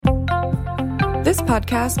This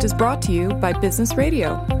podcast is brought to you by Business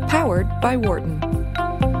Radio, powered by Wharton.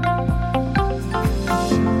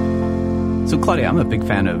 So, Claudia, I'm a big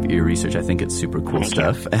fan of your research. I think it's super cool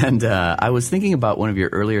stuff. And I was thinking about one of your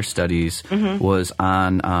earlier studies was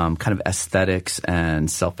on kind of aesthetics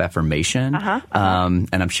and self-affirmation. And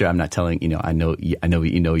I'm sure I'm not telling, I know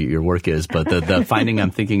what your work is, but the finding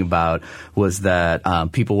I'm thinking about was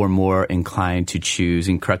that people were more inclined to choose,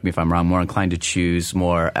 and correct me if I'm wrong, more inclined to choose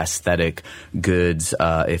more aesthetic goods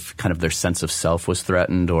if kind of their sense of self was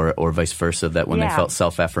threatened, or vice versa, that when they felt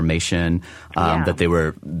self-affirmation, that they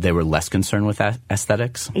were less concerned with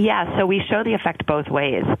aesthetics? Yeah, so we show the effect both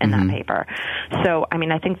ways in that paper. So,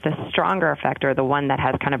 I think the stronger effect, or the one that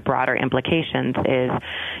has kind of broader implications, is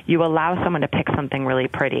you allow someone to pick something really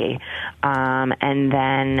pretty, and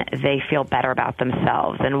then they feel better about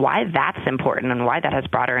themselves. And why that's important and why that has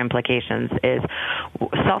broader implications is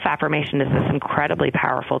self-affirmation is this incredibly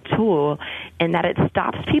powerful tool in that it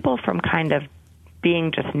stops people from kind of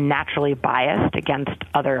being just naturally biased against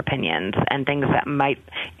other opinions and things that might,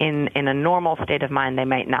 in a normal state of mind, they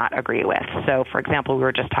might not agree with. So, for example, we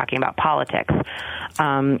were just talking about politics.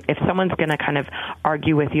 If someone's going to kind of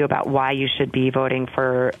argue with you about why you should be voting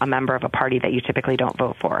for a member of a party that you typically don't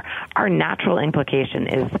vote for, our natural inclination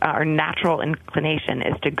is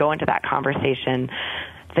to go into that conversation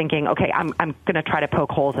thinking, okay, I'm going to try to poke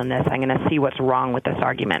holes in this. I'm going to see what's wrong with this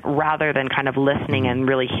argument, rather than kind of listening and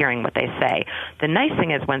really hearing what they say. The nice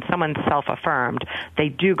thing is when someone's self-affirmed, they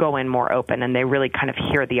do go in more open and they really kind of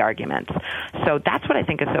hear the arguments. So that's what I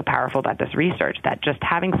think is so powerful about this research, that just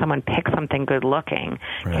having someone pick something good looking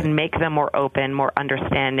can make them more open, more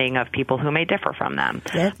understanding of people who may differ from them.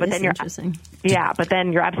 That is interesting. Yeah, but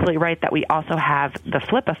then you're absolutely right that we also have the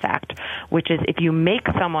flip effect, which is if you make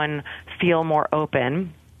someone feel more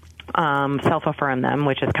open, self-affirm them,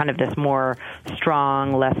 which is kind of this more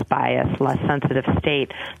strong, less biased, less sensitive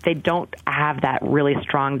state, they don't have that really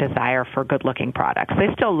strong desire for good-looking products. They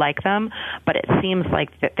still like them, but it seems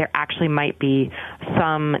like that there actually might be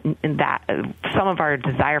some of our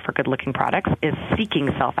desire for good-looking products is seeking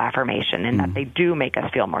self-affirmation, and that they do make us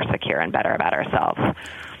feel more secure and better about ourselves.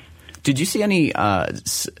 Did you see any,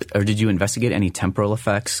 or did you investigate any temporal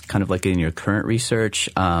effects, kind of like in your current research?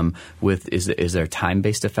 Is there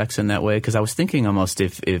time-based effects in that way? Because I was thinking almost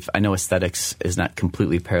if I know aesthetics is not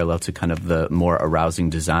completely parallel to kind of the more arousing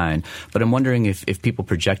design, but I'm wondering if people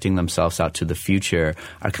projecting themselves out to the future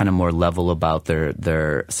are kind of more level about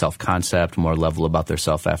their self-concept, more level about their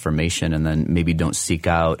self-affirmation, and then maybe don't seek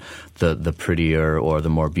out the prettier or the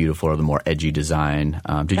more beautiful or the more edgy design.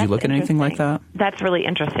 Did you look at anything like that? That's really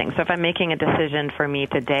interesting. So if I'm making a decision for me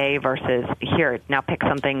today versus here, now pick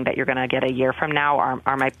something that you're going to get a year from now,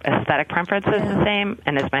 are my aesthetic preferences the same,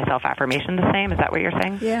 and is my self-affirmation the same? Is that what you're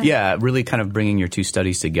saying? Yeah, really kind of bringing your two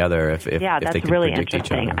studies together if that's they could really predict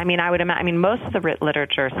interesting. each other. I would imagine, most of the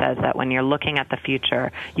literature says that when you're looking at the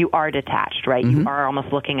future, you are detached, right? You are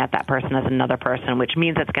almost looking at that person as another person, which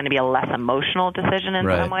means it's going to be a less emotional decision in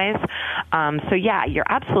some ways. So yeah, you're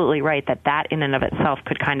absolutely right that in and of itself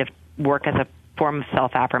could kind of work as a form of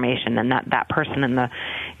self-affirmation, and that person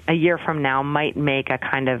a year from now might make a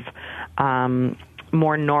kind of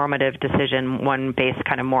more normative decision, one based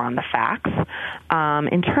kind of more on the facts.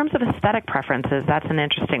 In terms of aesthetic preferences, that's an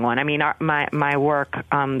interesting one. My work,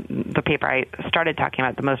 the paper I started talking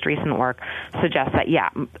about, the most recent work, suggests that,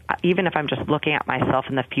 even if I'm just looking at myself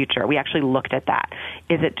in the future, we actually looked at that.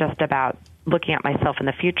 Is it just about looking at myself in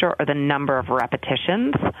the future or the number of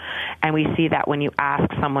repetitions? And we see that when you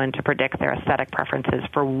ask someone to predict their aesthetic preferences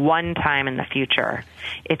for one time in the future,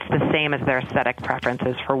 it's the same as their aesthetic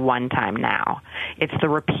preferences for one time now. It's the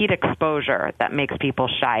repeat exposure that makes people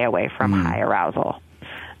shy away from high arousal.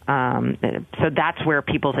 So that's where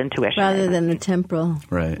people's intuition rather is. than the temporal.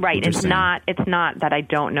 Right. It's not that I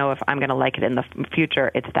don't know if I'm going to like it in the future.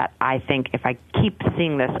 It's that I think if I keep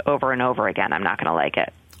seeing this over and over again, I'm not going to like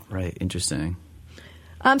it. Right. Interesting.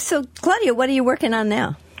 So, Claudia, what are you working on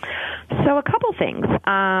now? So a couple things.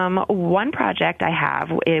 One project I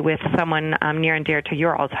have with someone near and dear to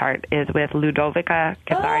your all's heart is with Ludovica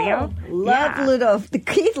Casario.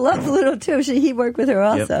 Keith loves Ludo, too. He worked with her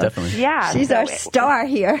also. Yep, definitely. Yeah. She's our star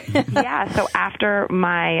here. So after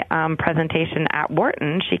my presentation at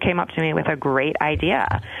Wharton, she came up to me with a great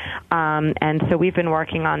idea. And so we've been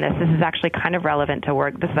working on this. This is actually kind of relevant to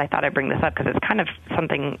work. I thought I'd bring this up because it's kind of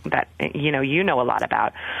something that, you know a lot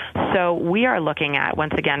about. So we are looking at,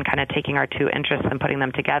 once again, kind of taking our two interests and putting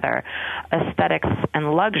them together, aesthetics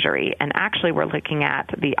and luxury. And actually we're looking at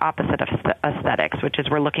the opposite of aesthetics, which is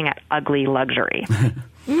we're looking at ugly luxury.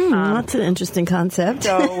 That's an interesting concept.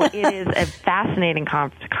 So it is a fascinating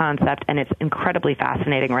concept, and it's incredibly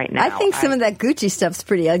fascinating right now. I think some of that Gucci stuff's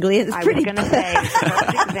pretty ugly. It's I pretty was going to say, the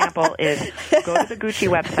perfect example is go to the Gucci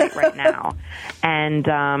website right now, and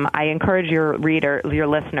I encourage your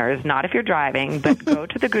listeners, not if you're driving, but go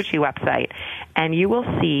to the Gucci website, and you will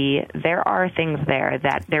see there are things there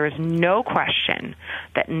that there is no question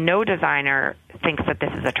that no designer thinks that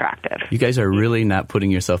this is attractive. You guys are really not putting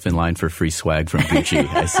yourself in line for free swag from Gucci.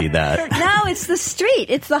 I see that. No, it's the street.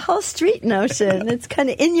 It's the whole street notion. It's kind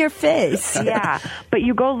of in your face. Yeah, but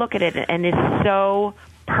you go look at it, and it's so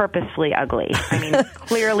purposefully ugly. I mean,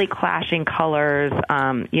 clearly clashing colors,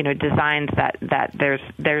 designs that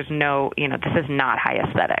there's no, this is not high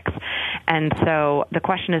aesthetics. And so the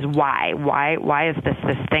question is why? Why is this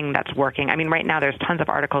thing that's working? I mean, right now there's tons of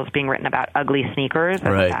articles being written about ugly sneakers.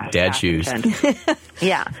 Right, dad shoes.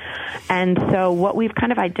 Yeah. And so what we've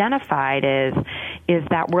kind of identified is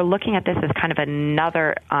that we're looking at this as kind of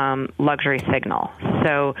another luxury signal.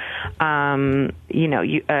 So,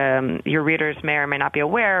 your readers may or may not be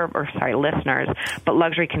aware, listeners, but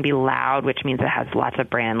luxury can be loud, which means it has lots of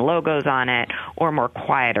brand logos on it, or more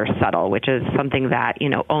quiet or subtle, which is something that,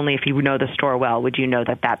 only if you know the store well would you know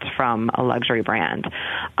that that's from a luxury brand.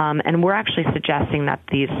 And we're actually suggesting that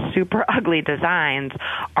these super ugly designs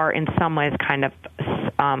are in some ways kind of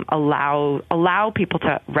allow people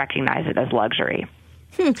to recognize it as luxury.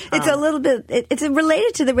 It's a little bit, it's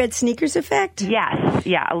related to the red sneakers effect? Yes,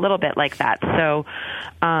 yeah, a little bit like that. So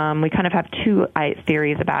we kind of have two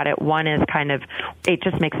theories about it. One is kind of, it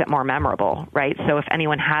just makes it more memorable, right? So if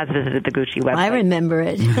anyone has visited the Gucci website. I remember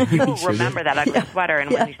it. You'll remember that ugly sweater,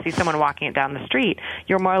 and when you see someone walking it down the street,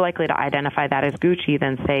 you're more likely to identify that as Gucci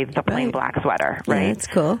than, say, the plain black sweater, right? Yeah, that's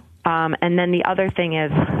cool. And then the other thing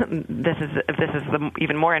is, this is the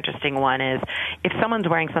even more interesting one, is if someone's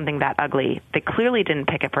wearing something that ugly, they clearly didn't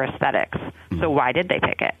pick it for aesthetics. So why did they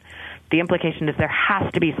pick it? The implication is there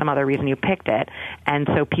has to be some other reason you picked it, and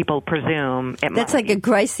so people presume it must. That's like a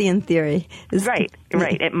Gricean theory. Right.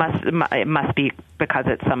 It must be because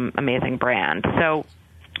it's some amazing brand. So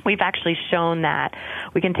we've actually shown that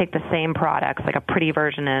we can take the same products, like a pretty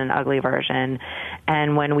version and an ugly version,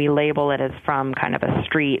 and when we label it as from kind of a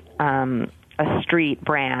street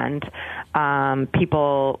brand,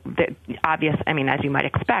 people, as you might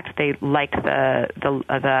expect, they liked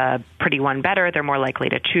the pretty one better. They're more likely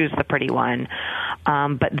to choose the pretty one.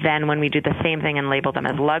 But then when we do the same thing and label them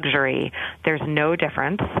as luxury, there's no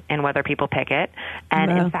difference in whether people pick it.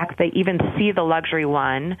 And in fact, they even see the luxury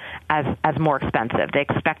one as more expensive. They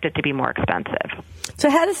expect it to be more expensive. So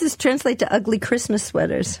how does this translate to ugly Christmas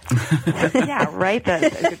sweaters? Yeah, right.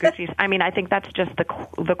 The Gucci's. I mean, I think that's just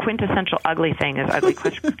the quintessential ugly thing is ugly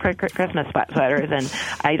Christmas sweaters. And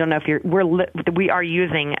I don't know if we are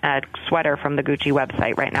using a sweater from the Gucci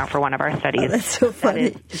website right now for one of our studies. Oh, that's so funny.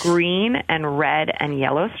 That is green and red and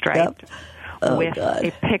yellow striped. Yep. Oh, with God.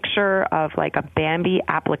 a picture of like a Bambi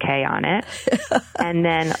applique on it, and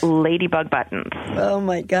then ladybug buttons. Oh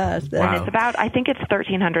my gosh! And it's about, I think it's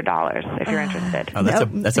 $1,300 if you're interested. Oh,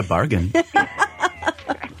 that's a bargain.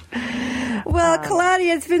 Well,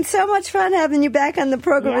 Claudia, it's been so much fun having you back on the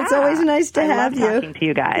program. Yeah, it's always nice to have you. I love talking to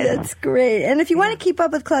you guys. That's great. And if you want to keep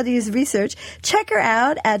up with Claudia's research, check her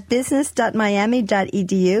out at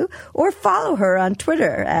business.miami.edu or follow her on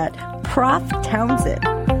Twitter at Prof. Townsend.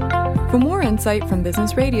 For more insight from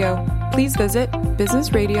Business Radio, please visit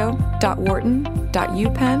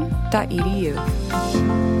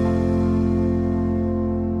businessradio.wharton.upenn.edu.